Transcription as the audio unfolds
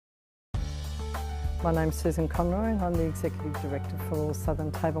My name's Susan Conroy and I'm the Executive Director for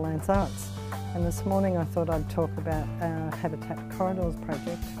Southern Tablelands Arts. And this morning I thought I'd talk about our Habitat Corridors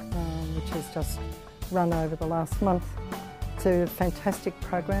project, which has just run over the last month. It's a fantastic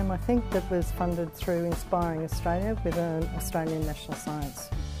program, I think, that was funded through Inspiring Australia with an Australian National Science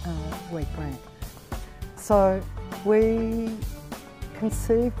Week grant. So we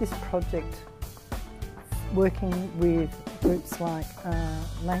conceived this project working with groups like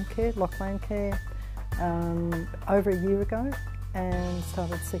Landcare, Loch Landcare, over a year ago, and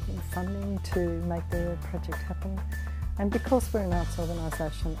started seeking funding to make the project happen. And because we're an arts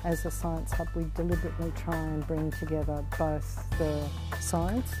organisation, as a science hub, we deliberately try and bring together both the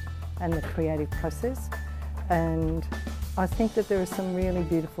science and the creative process. And I think that there are some really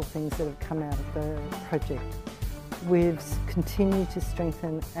beautiful things that have come out of the project. We've continued to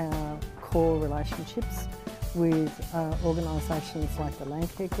strengthen our core relationships with organisations like the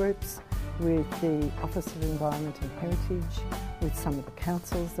Landcare groups, with the Office of Environment and Heritage, with some of the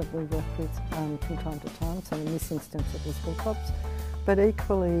councils that we work with from time to time, so in this instance it was Hilltops, but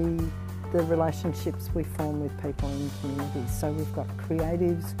equally the relationships we form with people in communities. So we've got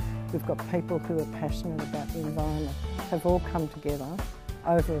creatives, we've got people who are passionate about the environment, have all come together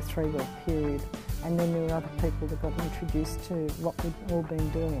over a 3-week period, and then there were other people that got introduced to what we've all been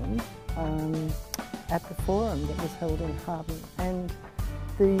doing at the forum that was held in Harden. And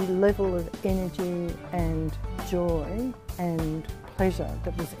the level of energy and joy and pleasure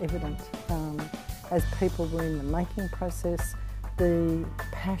that was evident as people were in the making process, the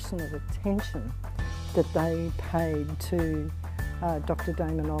passionate attention that they paid to Dr.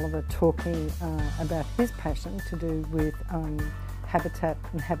 Damon Oliver talking about his passion to do with habitat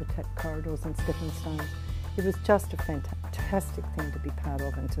and habitat corridors and stepping stones. It was just a fantastic thing to be part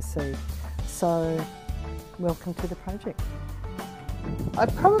of and to see. So, welcome to the project. I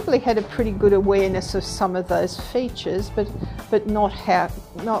probably had a pretty good awareness of some of those features, but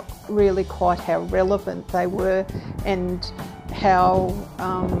not really quite how relevant they were, and how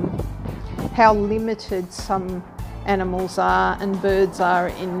limited some animals are and birds are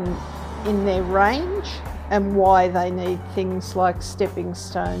in their range, and why they need things like stepping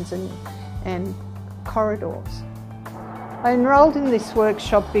stones and corridors. I enrolled in this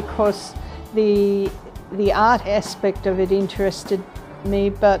workshop because the art aspect of it interested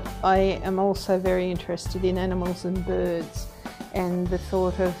me, but I am also very interested in animals and birds, and the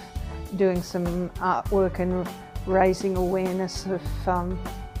thought of doing some artwork and raising awareness of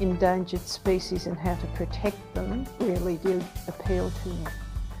endangered species and how to protect them really did appeal to me.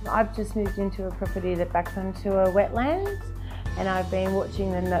 I've just moved into a property that backs onto a wetland, and I've been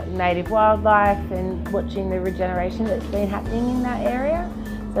watching the native wildlife and watching the regeneration that's been happening in that area.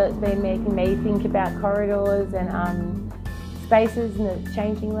 So it's been making me think about corridors and spaces in the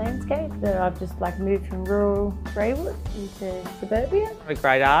changing landscape, that I've just moved from rural Greywood into suburbia. I'm a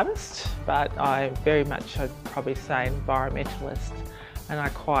great artist, but I'm very much, I'd probably say, environmentalist, and I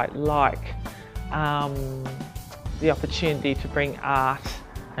quite like the opportunity to bring art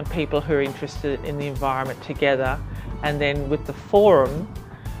and people who are interested in the environment together, and then with the forum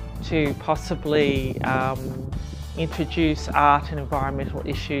to possibly introduce art and environmental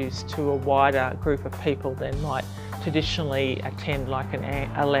issues to a wider group of people than might traditionally attend like a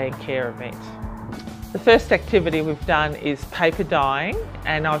Landcare event. The first activity we've done is paper dyeing,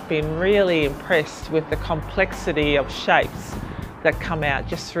 and I've been really impressed with the complexity of shapes that come out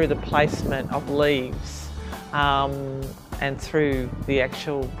just through the placement of leaves and through the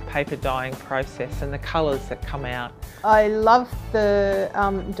actual paper dyeing process and the colours that come out. I love the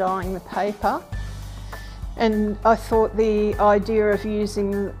dyeing the paper. And I thought the idea of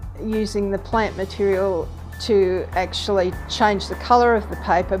using the plant material to actually change the colour of the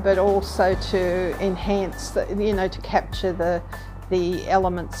paper, but also to enhance, to capture the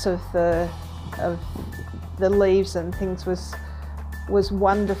elements of the leaves and things was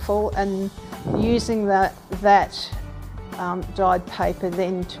wonderful. And using that dyed paper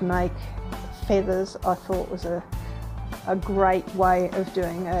then to make feathers, I thought was a great way of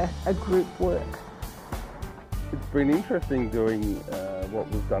doing a group work. It's been interesting doing what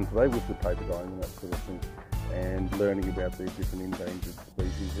we've done today with the paper dyeing and that sort of thing, and learning about the different endangered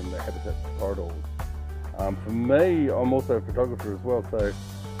species and the habitat corridors. For me, I'm also a photographer as well, so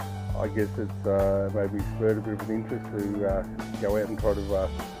I guess it's made me spurred a bit of an interest to go out and try to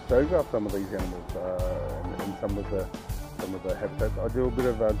photograph some of these animals and some of the habitats. I do a bit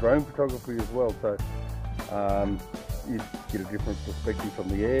of drone photography as well, so you get a different perspective from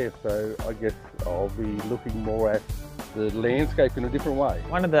the air, so I guess I'll be looking more at the landscape in a different way.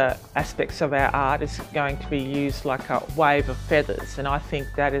 One of the aspects of our art is going to be used like a wave of feathers, and I think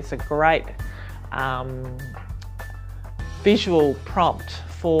that is a great visual prompt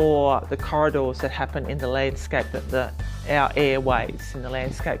for the corridors that happen in the landscape, our airways in the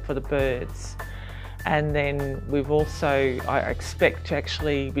landscape for the birds. And then we've also, I expect to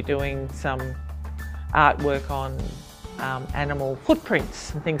actually be doing some artwork on animal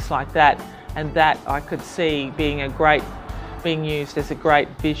footprints and things like that, and that I could see being used as a great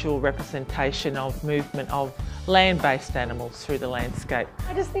visual representation of movement of land-based animals through the landscape.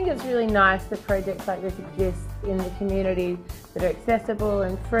 I just think it's really nice that projects like this exist in the community that are accessible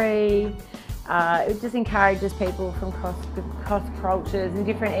and free. It just encourages people from cross cultures and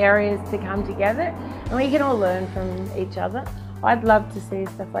different areas to come together, and we can all learn from each other. I'd love to see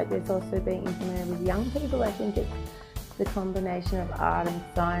stuff like this also being implemented with young people. I think it's the combination of art and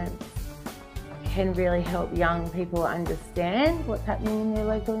science can really help young people understand what's happening in their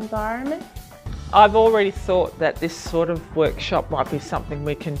local environment. I've already thought that this sort of workshop might be something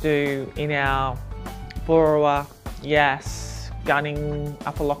we can do in our Boorowa, Yass, Gunning,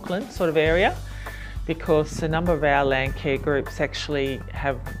 Upper Lachlan sort of area, because a number of our land care groups actually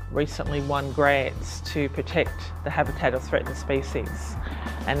have recently won grants to protect the habitat of threatened species.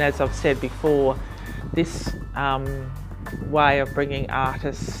 And as I've said before, this way of bringing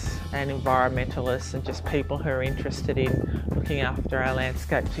artists and environmentalists and just people who are interested in looking after our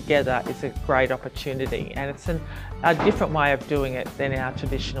landscape together is a great opportunity, and it's a different way of doing it than our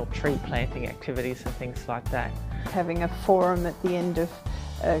traditional tree planting activities and things like that. Having a forum at the end of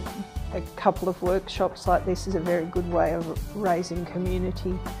a couple of workshops like this is a very good way of raising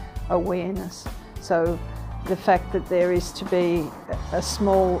community awareness. So the fact that there is to be a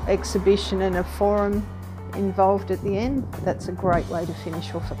small exhibition and a forum involved at the end, that's a great way to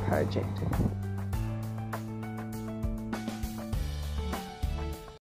finish off a project.